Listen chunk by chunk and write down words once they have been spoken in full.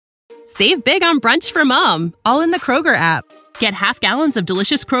Save big on brunch for mom, all in the Kroger app. Get half gallons of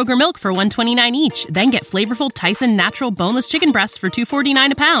delicious Kroger milk for $1.29 each. Then get flavorful Tyson natural boneless chicken breasts for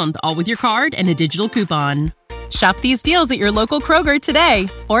 $2.49 a pound, all with your card and a digital coupon. Shop these deals at your local Kroger today,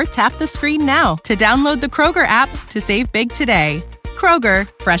 or tap the screen now to download the Kroger app to save big today. Kroger,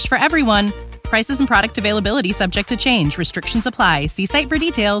 fresh for everyone. Prices and product availability subject to change. Restrictions apply. See site for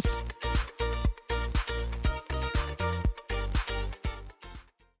details.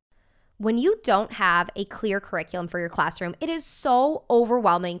 When you don't have a clear curriculum for your classroom, it is so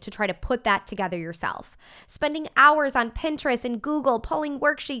overwhelming to try to put that together yourself. Spending hours on Pinterest and Google pulling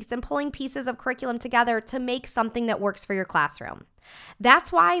worksheets and pulling pieces of curriculum together to make something that works for your classroom.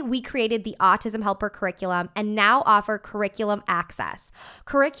 That's why we created the Autism Helper curriculum and now offer Curriculum Access.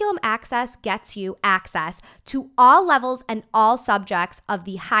 Curriculum Access gets you access to all levels and all subjects of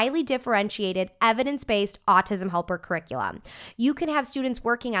the highly differentiated, evidence-based Autism Helper curriculum. You can have students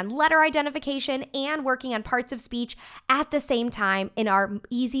working on letter identification and working on parts of speech at the same time in our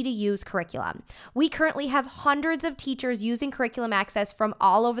easy-to-use curriculum. We currently have hundreds of teachers using Curriculum Access from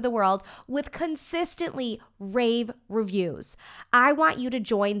all over the world with consistently rave reviews. I want you to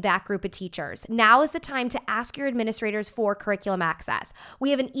join that group of teachers. Now is the time to ask your administrators for Curriculum Access.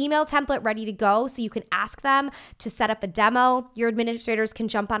 We have an email template ready to go, so you can ask them to set up a demo. Your administrators can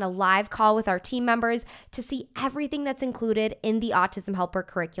jump on a live call with our team members to see everything that's included in the Autism Helper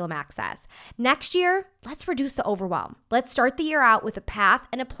Curriculum Access. Next year, let's reduce the overwhelm. Let's start the year out with a path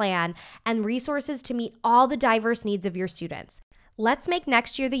and a plan and resources to meet all the diverse needs of your students. Let's make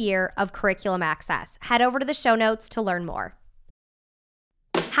next year the year of Curriculum Access. Head over to the show notes to learn more.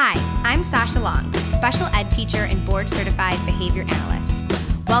 Hi, I'm Sasha Long, special ed teacher and board-certified behavior analyst.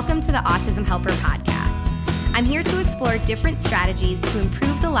 Welcome to the Autism Helper podcast. I'm here to explore different strategies to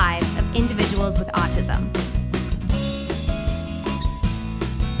improve the lives of individuals with autism.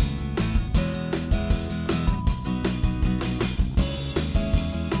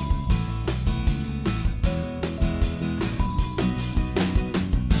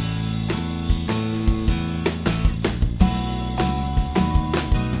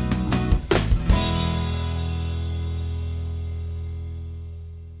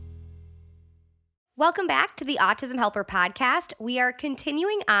 Welcome back to the Autism Helper podcast. We are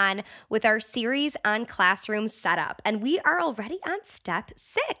continuing on with our series on classroom setup, and we are already on step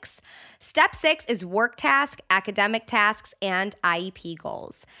 6. Step 6 is work task, academic tasks, and IEP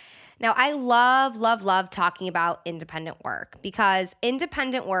goals. Now, I love talking about independent work because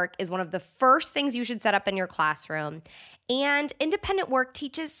independent work is one of the first things you should set up in your classroom, and independent work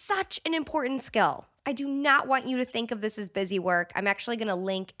teaches such an important skill. I do not want you to think of this as busy work. I'm actually going to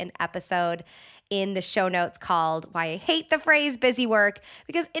link an episode in the show notes called Why I Hate the Phrase Busy Work,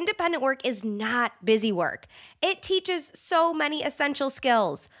 because independent work is not busy work. It teaches so many essential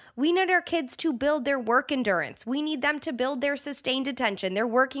skills. We need our kids to build their work endurance. We need them to build their sustained attention, their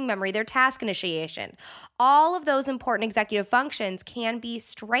working memory, their task initiation. All of those important executive functions can be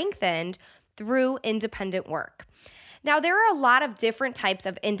strengthened through independent work. Now, there are a lot of different types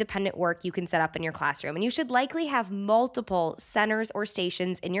of independent work you can set up in your classroom, and you should likely have multiple centers or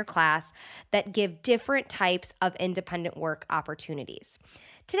stations in your class that give different types of independent work opportunities.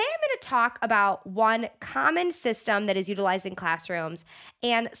 Today, I'm going to talk about one common system that is utilized in classrooms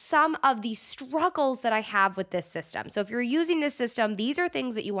and some of the struggles that I have with this system. So if you're using this system, these are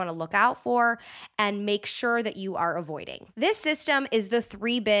things that you want to look out for and make sure that you are avoiding. This system is the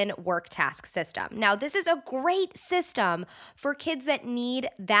 3-bin work task system. Now, this is a great system for kids that need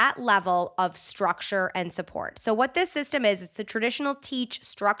that level of structure and support. So what this system is, it's the traditional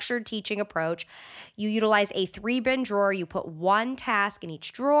structured teaching approach. You utilize a 3-bin drawer. You put one task in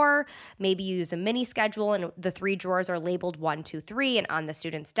each drawer. Maybe you use a mini schedule and the 3 drawers are labeled 1, 2, 3. And on the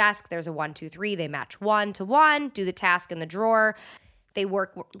student's desk, there's a 1, 2, 3. They match 1 to 1, do the task in the drawer. They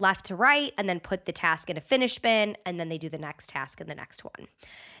work left to right and then put the task in a finished bin, and then they do the next task in the next one.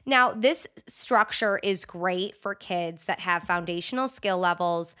 Now, this structure is great for kids that have foundational skill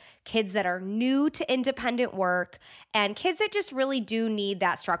levels, kids that are new to independent work, and kids that just really do need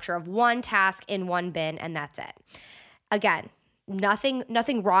that structure of one task in one bin, and that's it. Again,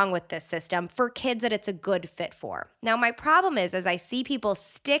 nothing wrong with this system for kids that it's a good fit for. Now, my problem is, as I see people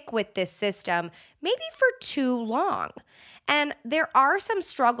stick with this system, maybe for too long. And there are some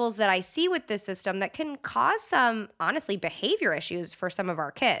struggles that I see with this system that can cause some, honestly, behavior issues for some of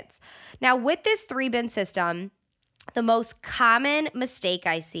our kids. Now, with this 3-bin system, the most common mistake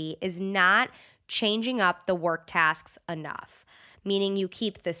I see is not changing up the work tasks enough, meaning you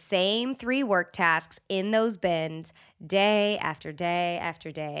keep the same 3 work tasks in those bins day after day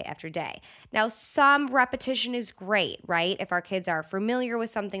after day after day. Now, some repetition is great, right? If our kids are familiar with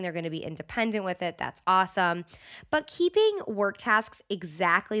something, they're going to be independent with it. That's awesome. But keeping work tasks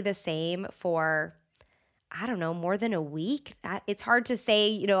exactly the same for, I don't know, more than a week, it's hard to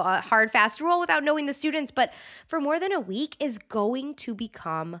say, a hard, fast rule without knowing the students, but for more than a week is going to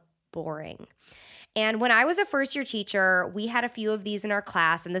become boring. And when I was a first-year teacher, we had a few of these in our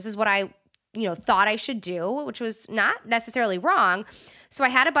class, and this is what I thought I should do, which was not necessarily wrong. So I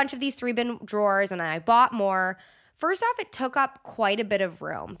had a bunch of these 3-bin drawers, and then I bought more. First off, it took up quite a bit of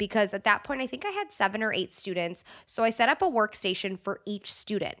room because at that point, I think I had 7 or 8 students. So I set up a workstation for each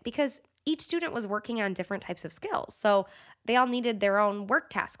student because each student was working on different types of skills. So they all needed their own work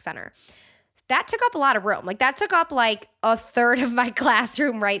task center. That took up a lot of room. That took up a third of my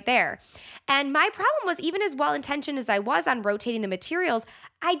classroom right there. And my problem was, even as well-intentioned as I was on rotating the materials,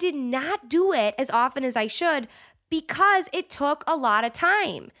 I did not do it as often as I should because it took a lot of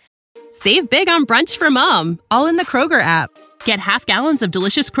time. Save big on brunch for mom, all in the Kroger app. Get half gallons of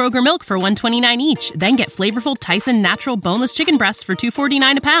delicious Kroger milk for $1.29 each. Then get flavorful Tyson natural boneless chicken breasts for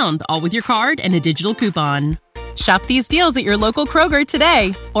 $2.49 a pound, all with your card and a digital coupon. Shop these deals at your local Kroger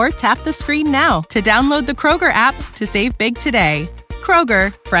today, or tap the screen now to download the Kroger app to save big today.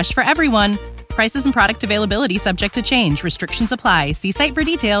 Kroger, fresh for everyone. Prices and product availability subject to change. Restrictions apply. See site for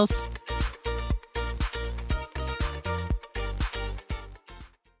details.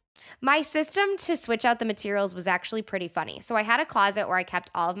 My system to switch out the materials was actually pretty funny. So I had a closet where I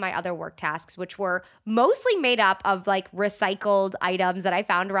kept all of my other work tasks, which were mostly made up of recycled items that I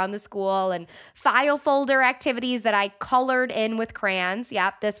found around the school and file folder activities that I colored in with crayons.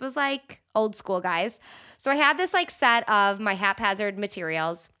 Yep, this was old school, guys. So I had this set of my haphazard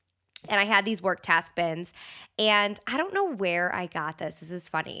materials, and I had these work task bins. And I don't know where I got this. This is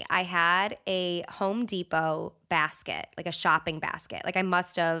funny. I had a Home Depot basket, a shopping basket. I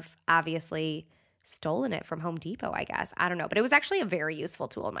must have obviously stolen it from Home Depot, I guess. I don't know. But it was actually a very useful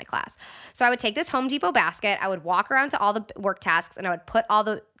tool in my class. So I would take this Home Depot basket. I would walk around to all the work tasks, and I would put all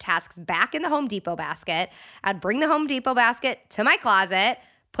the tasks back in the Home Depot basket. I'd bring the Home Depot basket to my closet,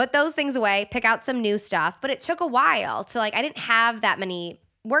 put those things away, pick out some new stuff. But it took a while to I didn't have that many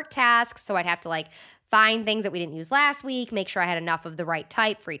work tasks, so I'd have to find things that we didn't use last week, make sure I had enough of the right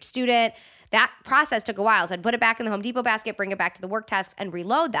type for each student. That process took a while. So I'd put it back in the Home Depot basket, bring it back to the work tasks, and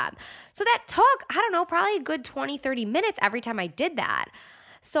reload them. So that took, probably a good 20, 30 minutes every time I did that.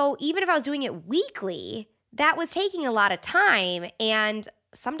 So even if I was doing it weekly, that was taking a lot of time. And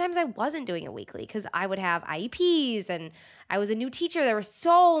sometimes I wasn't doing it weekly because I would have IEPs and I was a new teacher. There was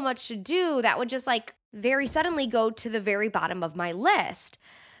so much to do that would just very suddenly go to the very bottom of my list.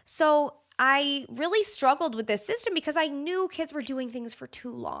 So I really struggled with this system because I knew kids were doing things for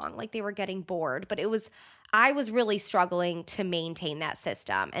too long, they were getting bored, but I was really struggling to maintain that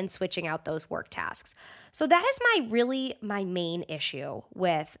system and switching out those work tasks. So that is my main issue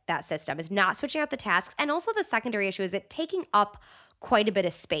with that system, is not switching out the tasks. And also the secondary issue is it taking up quite a bit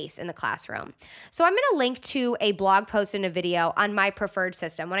of space in the classroom. So I'm going to link to a blog post and a video on my preferred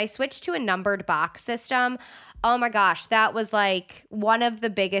system. When I switched to a numbered box system, oh my gosh, that was one of the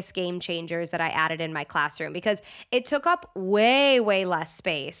biggest game changers that I added in my classroom because it took up way, way less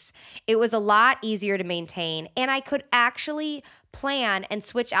space. It was a lot easier to maintain, and I could actually plan and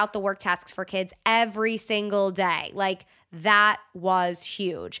switch out the work tasks for kids every single day. That was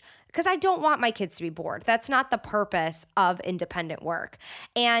huge. Because I don't want my kids to be bored. That's not the purpose of independent work.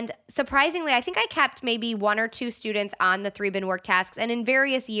 And surprisingly, I think I kept maybe 1 or 2 students on the 3-bin work tasks. And in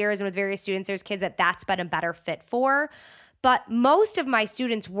various years and with various students, there's kids that's been a better fit for. But most of my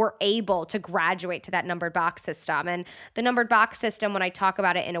students were able to graduate to that numbered box system. And the numbered box system, when I talk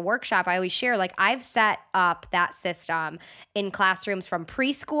about it in a workshop, I always share, I've set up that system in classrooms from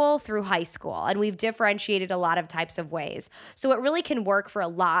preschool through high school. And we've differentiated a lot of types of ways. So it really can work for a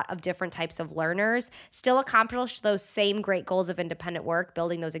lot of different types of learners, still accomplish those same great goals of independent work,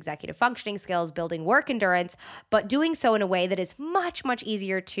 building those executive functioning skills, building work endurance, but doing so in a way that is much, much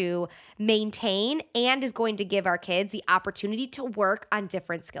easier to maintain and is going to give our kids the opportunity to work on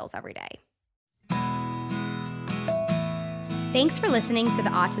different skills every day. Thanks for listening to the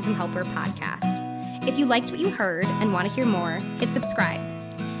Autism Helper podcast. If you liked what you heard and want to hear more, hit subscribe.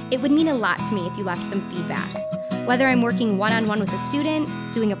 It would mean a lot to me if you left some feedback. Whether I'm working one-on-one with a student,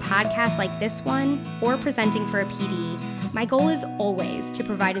 doing a podcast like this one, or presenting for a PD, my goal is always to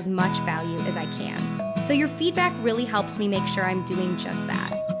provide as much value as I can. So your feedback really helps me make sure I'm doing just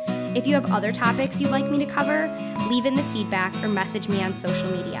that. If you have other topics you'd like me to cover, leave in the feedback or message me on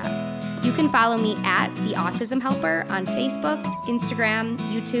social media. You can follow me at The Autism Helper on Facebook, Instagram,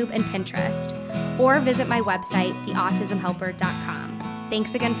 YouTube, and Pinterest. or visit my website, theautismhelper.com.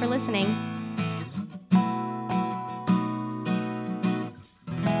 Thanks again for listening.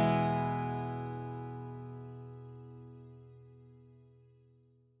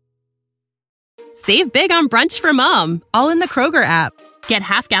 Save big on brunch for mom, all in the Kroger app. Get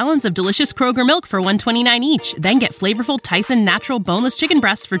half gallons of delicious Kroger milk for $1.29 each. Then get flavorful Tyson natural boneless chicken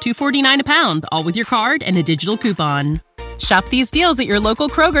breasts for $2.49 a pound, all with your card and a digital coupon. Shop these deals at your local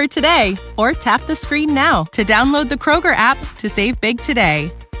Kroger today, or tap the screen now to download the Kroger app to save big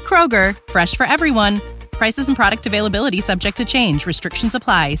today. Kroger, fresh for everyone. Prices and product availability subject to change. Restrictions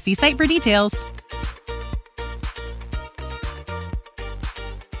apply. See site for details.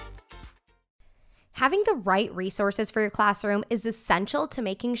 Having the right resources for your classroom is essential to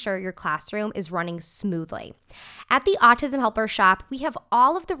making sure your classroom is running smoothly. At the Autism Helper Shop, we have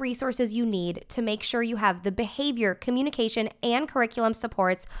all of the resources you need to make sure you have the behavior, communication, and curriculum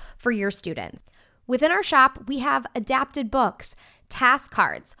supports for your students. Within our shop, we have adapted books, task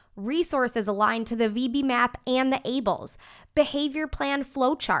cards, resources aligned to the VB map and the ABLES, behavior plan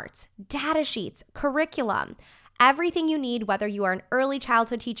flowcharts, data sheets, curriculum. Everything you need, whether you are an early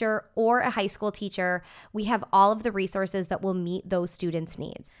childhood teacher or a high school teacher, we have all of the resources that will meet those students'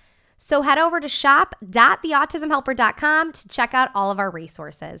 needs. So head over to shop.theautismhelper.com to check out all of our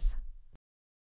resources.